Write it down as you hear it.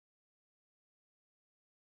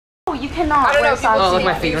You cannot. I don't know if you look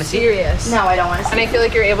my feet. You want to see? Serious. No, I don't want to see. And I feel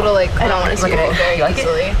like you're able to like. I don't want to see it very like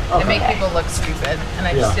easily and make Okay. people look stupid. And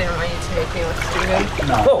I just didn't want you to make me look stupid.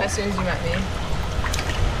 No. As soon as you met me.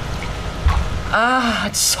 Ah,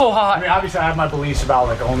 it's so hot. I mean, obviously, I have my beliefs about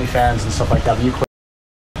like OnlyFans and stuff like that. But you,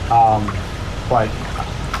 but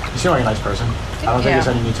you seem like a nice person. I don't think there's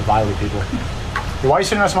any need to violate people. Why are you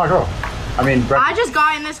sitting next to my girl? I mean, I just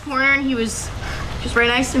got in this corner and he was just right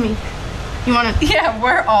next to me. You want to? Yeah,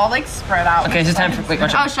 we're all like spread out. Okay, is it time for? Wait,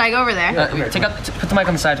 watch Oh, out. should I go over there? Put the mic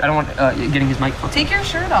on the side. I don't want getting his mic. Take your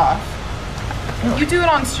shirt off. You do it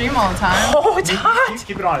on stream all the time. Oh, it's hot.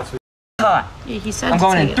 keep it on. It's Hot. Yeah, he said. I'm to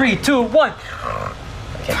going take in it. 3, 2, 1. I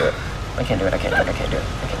can't do it. I can't do it. I can't do it. I can't do it.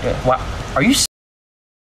 I can't do it. Wow. Are you? It's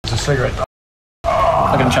a cigarette. Look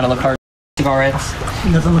at him trying to look hard. Cigarettes.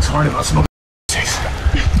 Nothing looks hard about smoking.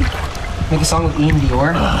 Make a song with Ian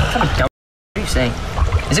Dior. What kind of dumb are you saying?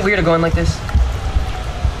 Is it weird to go in like this?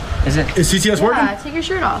 Is it? Is CTS working? Yeah, take your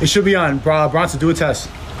shirt off. It should be on. Bronson, do a test.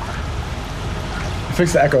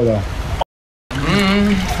 Fix the echo though.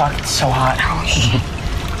 Fuck, it's so hot.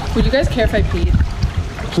 Would you guys care if I peed?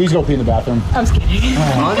 Please go pee in the bathroom. I'm just kidding.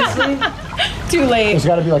 Honestly? Too late. There's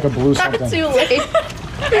got to be like a blue something. Too late.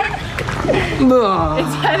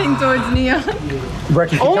 It's heading towards Neon.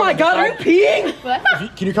 Breckie, Oh my god, are you peeing?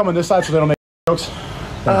 What? Can you come on this side so they don't make jokes?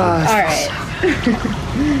 All right.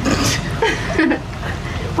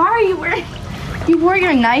 Why are you wearing? You wore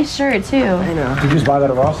your nice shirt too. I know. Did you just buy that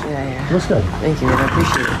at Ross? Yeah. Looks good. Thank you, man. I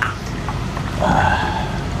appreciate it.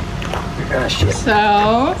 Ah, shit. So,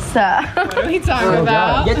 what are we talking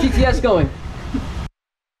about? Get TTS going.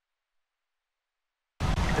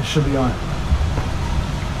 It should be on.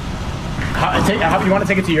 How you want to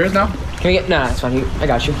take it to yours now? Can we get? Nah, it's fine. I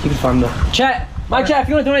got you. You can farm though. Chat, my chat. If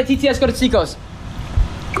you want to donate TTS, go to Sneako's.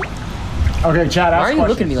 Okay, Chad. Why are you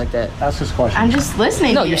looking at me like that? Ask us questions. I'm just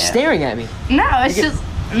listening. No, to you're you. staring at me. No, it's just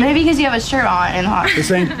maybe because you have a shirt on and hot. They're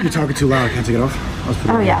saying you're talking too loud. Can't take it off.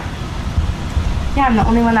 Oh yeah. Yeah, I'm the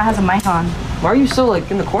only one that has a mic on. Why are you so like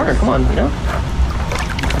in the corner? Come on, you know.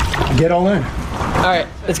 Get all in. All right,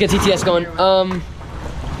 let's get TTS going.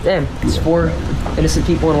 Damn, it's 4 innocent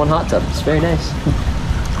people in one hot tub. It's very nice.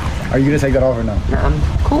 Are you gonna take that off or no? Nah, I'm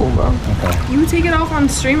cool, bro. Okay. You take it off on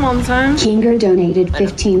stream all the time. Kinger donated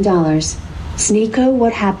 $15. Sneako,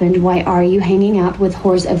 what happened? Why are you hanging out with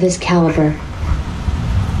whores of this caliber?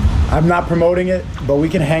 I'm not promoting it, but we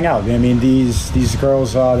can hang out. I mean, these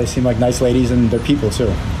girls, they seem like nice ladies, and they're people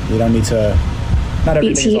too. You don't need to. Not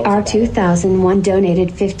everything. BTR 2001 donated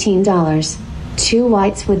 $15. 2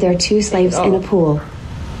 whites with their 2 slaves in a pool.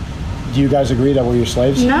 Do you guys agree that we're your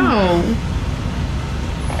slaves? No.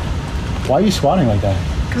 Why are you squatting like that?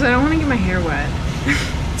 Because I don't want to get my hair wet.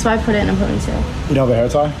 So I put it in a ponytail. You don't have a hair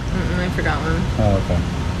tie? I forgot one. Oh, okay.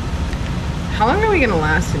 How long are we going to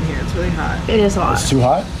last in here? It's really hot. It is hot. It's too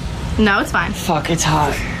hot? No, it's fine. Fuck, it's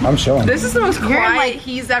hot. I'm chilling. This is the most You're quiet like-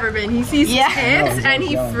 he's ever been. He sees Yeah. tits he's and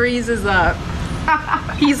he yelling. freezes up.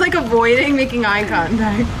 He's like avoiding making eye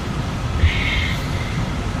contact.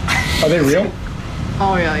 Are they real?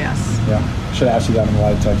 Oh, yeah, yes. Yeah. Should have asked you that in the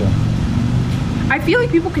lie detector. I feel like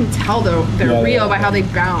people can tell they're Yeah, real yeah. by how they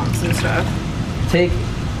bounce and stuff. Take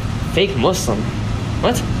fake Muslim.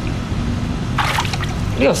 What?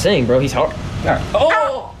 What are you saying, bro? He's hard. Right.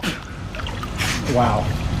 Oh! Wow.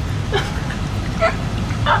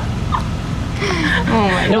 Oh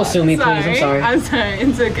my Don't sue me, please. I'm sorry. I'm sorry.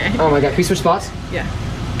 It's okay. Oh my god, can we switch spots? Yeah.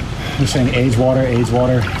 You're saying AIDS water, AIDS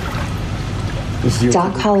water. This is your.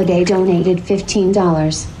 Doc Holiday donated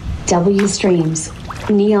 $15. W streams.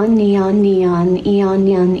 Neon, neon, neon, eon,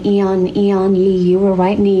 neon, eon, eon. You were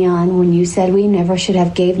right, neon, when you said we never should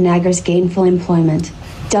have gave naggers gainful employment.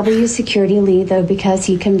 W security lead though because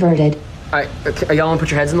he converted. Alright, are y'all wanna put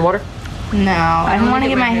your heads in the water? No, I don't want to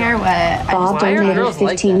get my hair wet. Bob Why are donated girls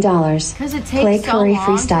like that? $15. Because it Play takes so Curry long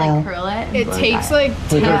freestyle. to like, curl it. It takes like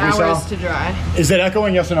 10 Curry hours freestyle? to dry. Is it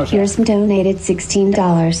echoing? Yes or no, Chad? Yours donated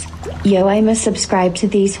 $16. Yo, I must subscribe to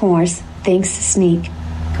these whores. Thanks, Sneak.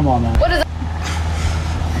 Come on, man. What is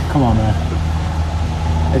Come on, man.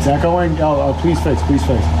 It's echoing. Oh, please fix. Please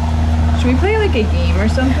fix. Should we play like a game or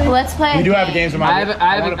something? Let's play. We do have games in my.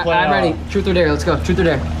 I'm ready. Truth or dare, let's go. Truth or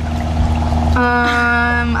dare.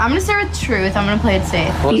 I'm gonna start with truth. I'm gonna play it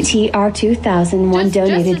safe. BTR 2001 Just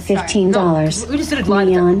donated to start. $15. We just did it live.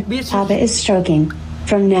 Neon, We just- Papa is stroking.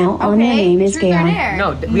 From now on, my name is truth or Gail. dare?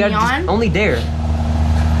 No, we had Neon? just only dare.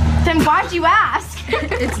 Then why'd you ask?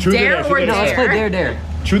 It's Truth or dare dare, or truth or No, let's play dare. dare.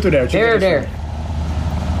 Truth or dare? Dare or dare.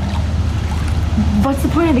 What's the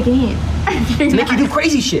point of the game? To make you do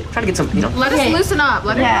crazy shit. Try to get some, you know. Let us Okay. loosen up.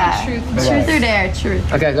 Let Yeah. it be truth. Truth or dare?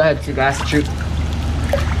 Truth. Okay, go ahead. Ask the truth.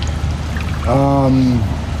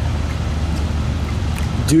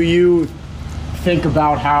 Do you think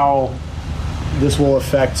about how this will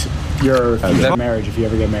affect your future marriage if you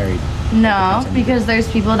ever get married? No, because there's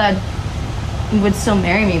people that would still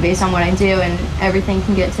marry me based on what I do, and everything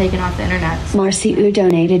can get taken off the internet. Marcy U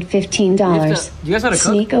donated $15. You guys know how to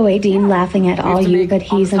cook? Sneako Adine laughing at all you, but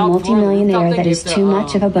he's a multimillionaire that is too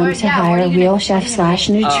much of a bum to hire a real chef /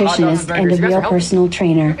 nutritionist and a real personal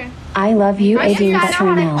trainer. I love you, Adine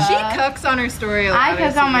Petronell. She cooks on her story a lot. I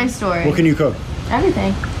cook on my story. What can you cook?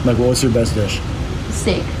 Everything. Like, what's your best dish?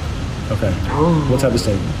 Steak. Okay. What type of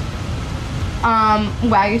steak?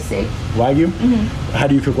 Wagyu steak. Wagyu? Mm-hmm. How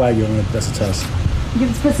do you cook Wagyu? That's a test. You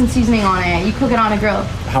have to put some seasoning on it. You cook it on a grill.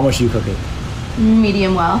 How much do you cook it?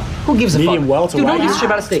 Medium well. Who gives a fuck? Medium well to Dude, Wagyu? don't give a shit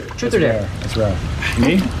about a steak. Truth or dare? That's rare.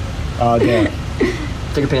 Me? Dare.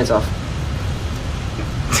 Take your pants off.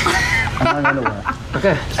 I'm wearing underwear.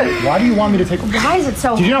 Okay. Why do you want me to take them? Why is it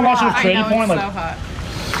so Did you not watch hot? enough trading porn? so Like, hot.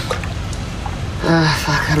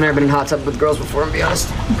 Fuck, I've never been in a hot tub with girls before, to be honest.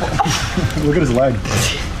 look at his leg.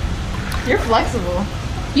 You're flexible.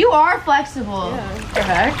 You are flexible. Yeah. What the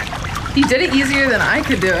heck? He did it easier than I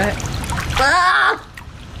could do it.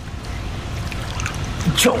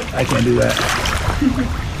 I can't do that.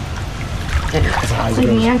 Like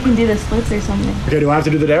me, I can do the splits or something. Okay, do I have to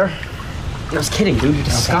do the dare? I was kidding, dude. You're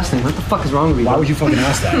disgusting. What the fuck is wrong with you? Why would you fucking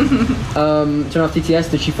ask that? Turn off TTS.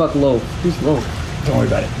 Did she fuck low? Who's low? Don't worry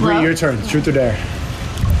about it. Well- Your turn. Truth or dare?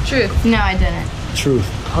 Truth. No, I didn't. Truth.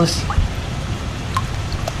 Pussy.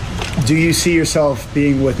 Do you see yourself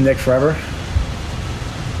being with Nick forever?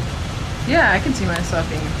 Yeah, I could see myself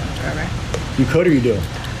being with him forever. You could or you do?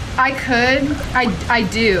 I could. I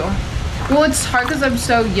do. Well, it's hard because I'm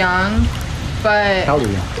so young, but How old are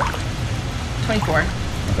you? 24.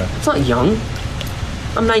 Okay. It's not young.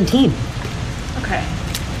 I'm 19. Okay.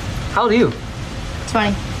 How old are you?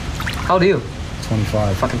 20. How old are you?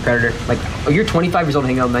 25. Fucking predator. Like, oh, you're 25 years old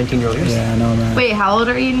hanging out with 19-year-olds. Yeah, I know, man. Wait, how old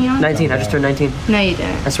are you, Neon? 19. I just turned 19. No, you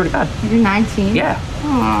didn't. I swear to God. You're 19? Yeah.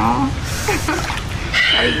 Aww.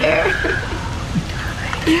 Right there.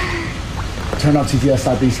 Turn off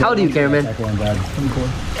TTS.BC. How old are you, cameraman?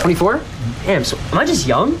 24? Damn, so am I just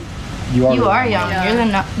young? You are. You are young.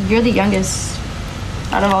 Yeah. You're the youngest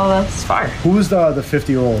out of all of us. It's fire. Who's the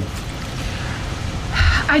 50-year-old?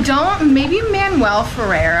 I don't. Maybe Manuel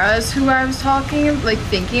Ferreira is who I was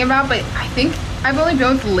thinking about, but I think I've only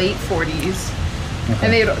been with late 40s,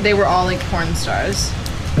 and they were all like porn stars.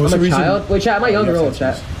 What's I'm the a reason? child. Wait, chat. Am I young or old?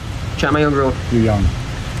 Chat. Chat. Am I young or old? You're young.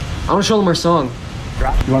 I want to show them our song.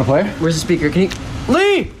 You want to play? Where's the speaker? Can you?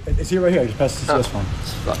 Lee! It's here right here. Just pass the TTS phone.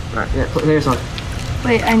 Fuck. All right. Yeah. Play your song.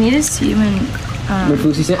 Wait, I need to see when. Wait,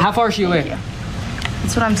 Fuxi, say- how far is she away? Yeah.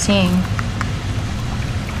 That's what I'm seeing.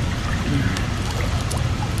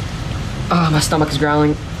 Oh, my stomach is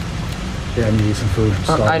growling. Yeah, I need to eat some food. I'm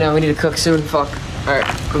starving. I know. We need to cook soon. Fuck. All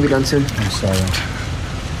right. We'll be done soon. I'm starving.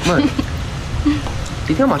 Come on. Do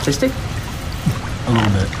you think I'm autistic? A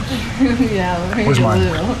little bit. Yeah. Where's mine? So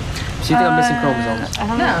you think I'm missing chromosomes? I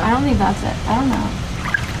don't know. I don't think that's it. I don't know.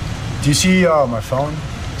 Do you see my phone,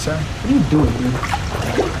 Sam? What are you doing, dude?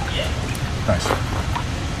 Nice.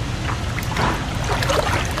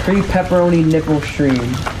 Free pepperoni nipple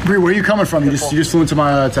stream. Bree, where are you coming from? You just flew into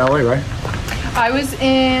my to LA, right? I was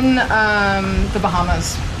in the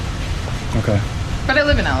Bahamas, Okay. but I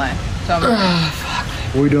live in LA, so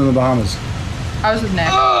What are we doing in the Bahamas? I was with Nick.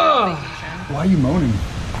 Why are you moaning?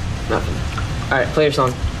 Nothing. All right, play your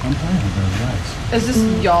song. I'm fine. I'm gonna relax. Is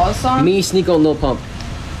this y'all's song? Me, Sneako, and Lil Pump.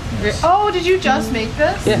 Oh, did you just make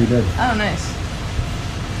this? Yeah. You did. Oh, nice.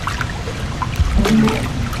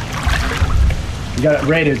 You got it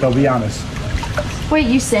rated, though. Be honest. Wait,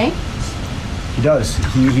 you sing? He does.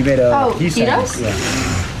 He made a. Oh, he sang. does? Yeah.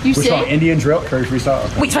 You Which song? sing? Indian drill, Curry freestyle.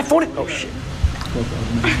 Okay. Wait, is my phone? Oh shit.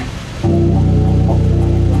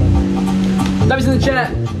 Love in the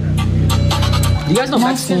chat. Do you guys know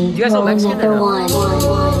Mexican? Do you guys know Mexican? Or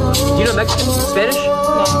no? Do you know Mexican? Spanish?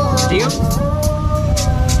 Do you?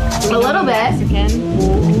 A little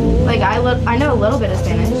bit. Like I know a little bit of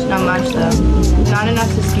Spanish, not much though. Not enough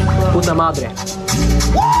to speak fluent. Puta madre.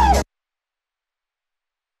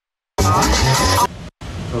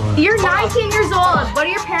 You're 19 years old. What do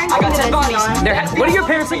your parents think of this, Neon? What do your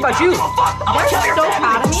parents think about you? They're so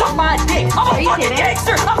proud of me. Are you kidding? I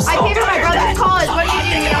paid for my brother's college. What do you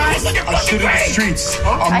do, Neon? I shit in the streets.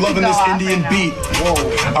 I'm could loving go this off Indian right now. beat.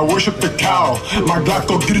 Whoa. I worship the cow. My Glock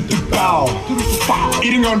go get it through bow.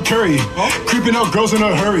 Eating on curry. Creeping out girls in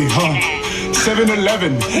a hurry, huh?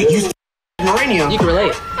 7-Eleven. You You can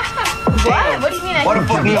relate. What? What do you mean? Why the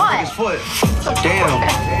fuck need What? his foot? Damn.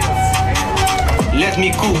 Let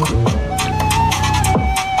me cook.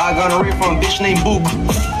 I gonna read from a bitch named Book.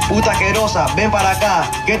 Puta querosa, ven para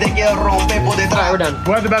acá, que te quiero romper por detrás. Alright, we're done.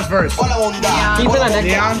 Who had the best verse? Hola bondad. Keep it on next.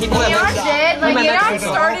 Neon? Keep it on Neon next. did, like Neon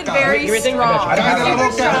started very strong.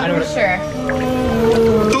 Super strong for sure.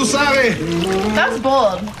 Tú sabes. That's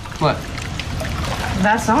bold. What?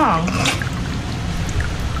 That song.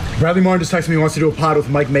 Bradley Martin just texted me he wants to do a pod with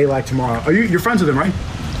Mike Malak tomorrow. You're friends with him, right?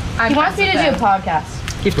 He wants me to do a podcast.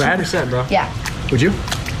 Keep Brad? 2%, bro. Yeah. Would you?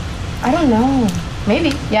 I don't know.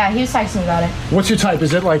 Maybe. Yeah, he was texting me about it. What's your type?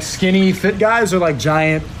 Is it like skinny, fit guys or like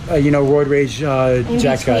giant, roid rage, In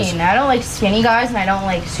jacked guys? between. I don't like skinny guys and I don't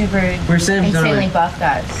like super insanely buff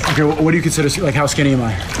guys. Okay, what do you consider, like how skinny am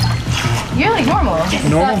I? You're like normal.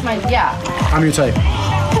 Normal? That's yeah. I'm your type.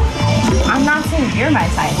 I'm not saying you're my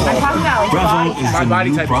type. I'm talking about like Bravo body is type. the body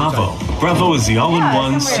new type is Bravo. Bravo is the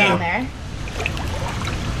all-in-one. Somewhere around there.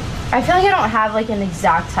 I feel like I don't have like an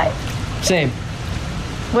exact type. Same.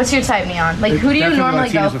 What's your type, Neon? Like, who do you Definitely normally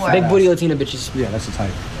go Latinas with for? Big booty Latina bitches. Yeah, that's the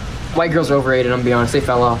type. White girls are overrated, I'm gonna be honest. They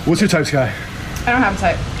fell off. What's your type, Sky? I don't have a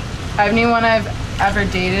type. Anyone I've ever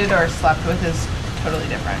dated or slept with is totally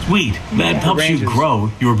different. Sweet. That helps you Ranges. grow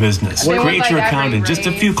your business. They Create want, your like, account in every just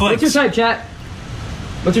a race. few What's your clicks. type, chat?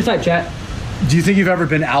 What's your type, chat? Do you think you've ever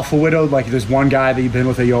been alpha widowed? Like there's one guy that you've been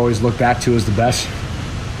with that you always look back to as the best?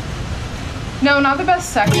 No, not the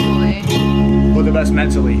best sexually. Or the best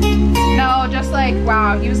mentally? No, just like,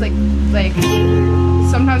 wow, he was like,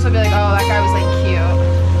 sometimes I'll be like, oh, that guy was like cute.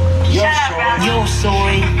 Yo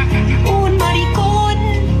soy un maricón.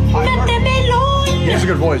 Date melón. He has a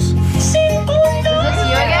good voice. Is this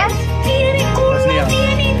you again? That's Neon.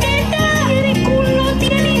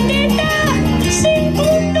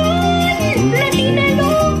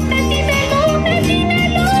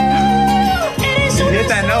 Hit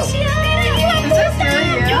that note. Is this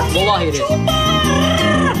really you? Wallahi it is.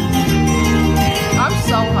 I'm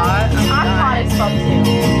so hot. I'm hot as fuck too.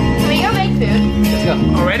 Can we go make food? Let's go.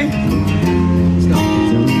 Already? Let's go.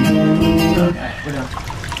 Okay, we're done.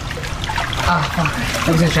 Ah, fuck.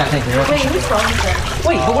 That was in chat, thank you. Wait, who's phone is it?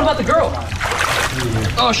 Wait, but what about the girl?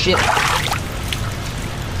 Oh, shit.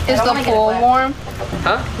 Is don't the wanna get pool it wet. warm?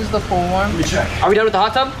 Huh? Is the pool warm? Let me check. Are we done with the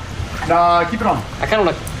hot tub? Nah, keep it on. I kind of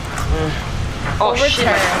want to... Oh, shit.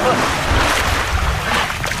 Return.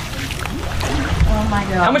 Oh my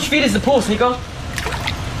god. How much feet is the pool, Sneako?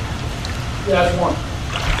 Yeah, that's one.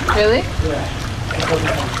 Really?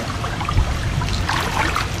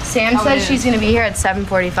 Sam How said many? she's gonna be here at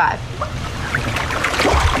 7:45.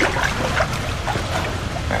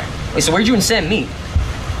 Wait, so where'd you and Sam meet?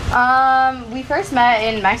 We first met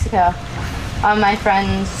in Mexico on my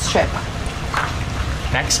friend's trip.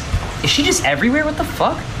 Is she just everywhere? What the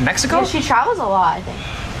fuck? Mexico? Yeah, she travels a lot, I think.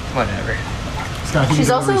 Whatever. Sky, She's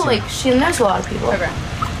also like, she knows a lot of people. Okay.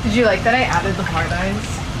 Did you like that I added the hard eyes?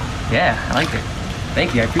 Yeah, I liked it.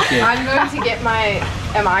 Thank you, I appreciate it. I'm going to get my,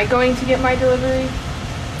 am I going to get my delivery?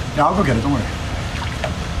 Yeah, I'll go get it, don't worry.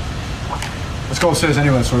 Let's go upstairs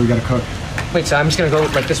anyway, that's where we gotta cook. Wait, so I'm just gonna go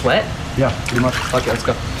like this wet? Yeah, pretty much. Okay, let's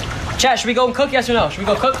go. Chat, should we go and cook? Yes or no? Should we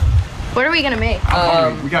go cook? What are we gonna make?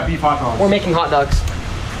 We got beef hot dogs. We're making hot dogs.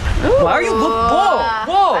 Why are you look? Whoa,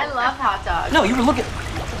 whoa! I love hot dogs. No, you were looking.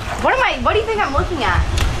 What do you think I'm looking at?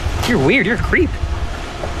 You're weird. You're a creep.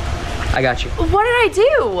 I got you. What did I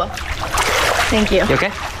do? Thank you. You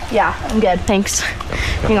okay? Yeah, I'm good. Thanks.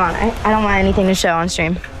 Hang on, I don't want anything to show on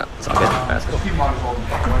stream. Oh, it's all good. All right, let's go.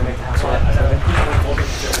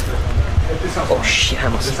 Oh shit! I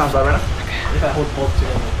almost. This sounds about right.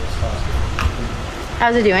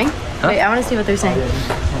 How's it doing? Wait, I want to see what they're saying.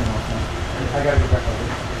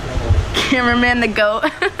 Cameraman the goat.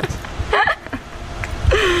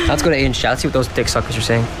 Let's go to Aiden's chat. Let's see what those dick suckers are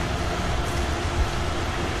saying.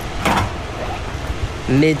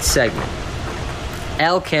 Mid segment.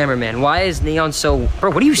 L cameraman. Why is Neon so?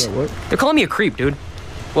 Bro, what are you? what? They're calling me a creep, dude.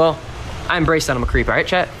 Well, I embrace that I'm a creep. All right,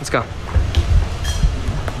 chat. Let's go.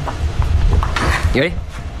 You ready?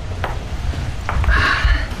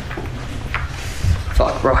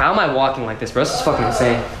 Fuck, bro. How am I walking like this, bro? This is fucking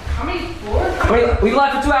insane. How many floors? Wait, we've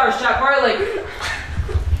live for 2 hours, chat. Probably like.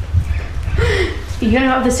 You gonna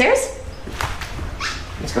go up the stairs?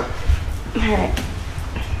 Let's go. All right.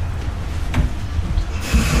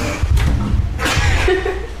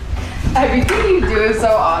 Everything you do is so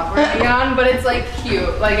awkward, Neon, but it's like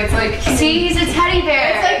cute. Like it's like. See, he's a teddy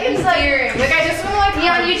bear. It's like endearing. Like I just want to like.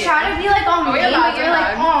 Neon, you try to be like all Oh, mean, yeah, but you're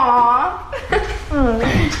like, aw.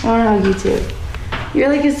 I wanna hug you too. You're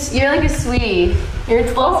like a sweetie. You're a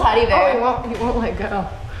little teddy bear. Oh, he won't let go.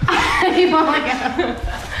 You won't let go.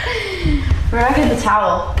 Where do I get the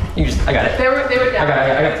towel? You just. I got it. They were down. I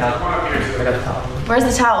got the towel. I got the towel. Where's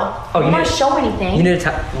the towel? Oh, I don't want to show anything. You need a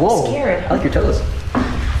towel. Whoa. I'm scared. I like your toes.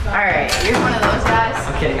 Alright, you're one of those guys.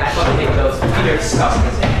 I'm kidding. I fucking hate those. They're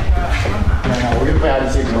disgusting. Yeah, no, we're gonna play hide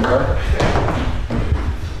and seek, okay?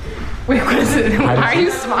 Wait, what is it? Why are you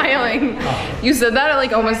smiling? You said that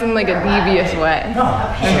like almost in like a devious way. No,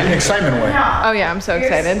 in an excitement way. Oh yeah, I'm so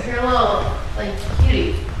excited. You're a little, like,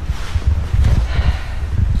 cutie.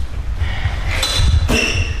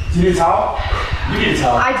 Do you need a towel? You need a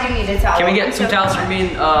towel. I do need a towel. Can we get some towels for me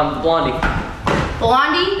and the Blondie?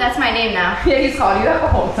 Blondie? That's my name now. Yeah, he's called you that the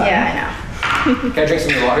whole time. Yeah, I know. Can I drink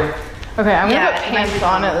some of your water? Okay, I'm gonna Yeah, put pants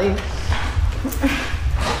on at least.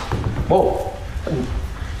 Whoa.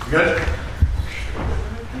 You good?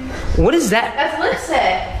 What is that? That's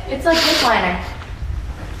lipstick. It's like lip liner.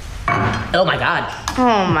 Oh my god.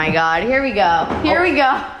 Oh my god, here we go. Here we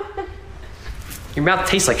go. Your mouth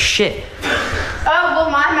tastes like shit. Oh, well,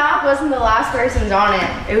 my mouth wasn't the last person's on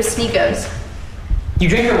it. It was Sneako's. You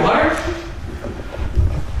drink your water?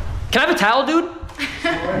 Can I have a towel, dude?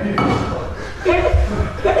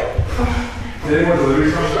 Did anyone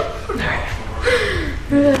deliver something?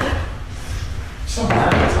 So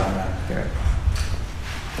mad at time, man.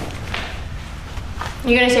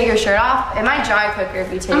 You gonna take your shirt off? It might dry quicker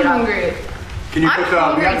if you take it off. Hungry. Can you I'm put the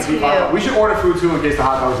hungry we have the beef too. hot- We should order food too in case the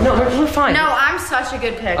hot dogs are No, we're fine. No, I'm such a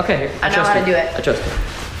good pick. Okay, here, I know how to do it. I trust you.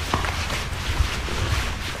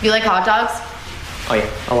 You like hot dogs? Oh yeah,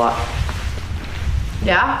 a lot.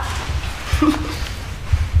 Yeah?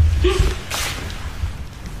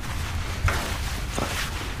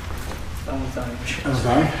 I'm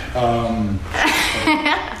sorry.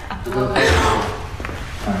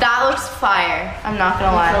 That looks fire. I'm not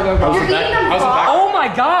gonna lie. How's You're the back? eating them How's the raw. back? Oh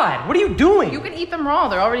my god, what are you doing? You can eat them raw.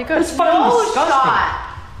 They're already cooked. That's fucking No disgusting. shot.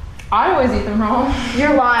 I always eat them raw.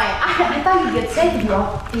 You're lying. I thought you'd get steak if you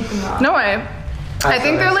all eat them raw. No way. I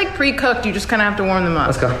think they're like pre-cooked. You just kind of have to warm them up.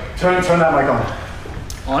 Let's go. Turn that mic on.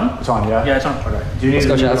 On? It's on, yeah? Yeah, it's on. Okay. Do you need Let's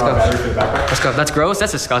go, Chad, let's go. battery for the backpack? Let's go. That's gross.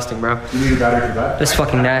 That's disgusting, bro. You need a battery for that? That's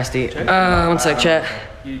fucking nasty. One sec, chat.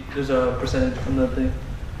 There's a percentage from the thing.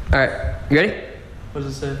 All right, you ready? What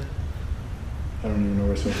does it say? I don't even know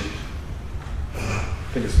where it's supposed to be. I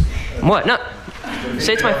think it's... What? No.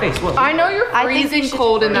 Say it to my face. What? I know you're I think we freezing should-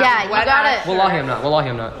 cold in that Yeah, you wet gotta- ass shirt. Wallahi, I'm not. Wallahi,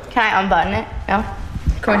 I'm not. Can I unbutton it? No?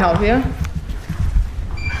 Can we help you?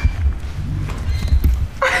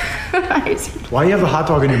 Why do you have the hot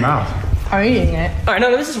dog in your mouth? I'm eating it. All right,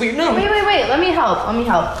 no, this is weird. No. Wait. Let me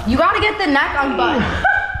help. You gotta get the neck unbuttoned.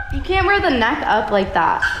 You can't wear the neck up like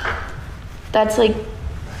that. That's like,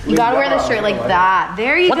 you gotta wear the shirt like that.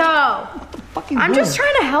 There you go. I'm just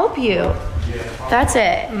trying to help you. That's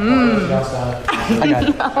it. I got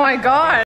it. Oh my god.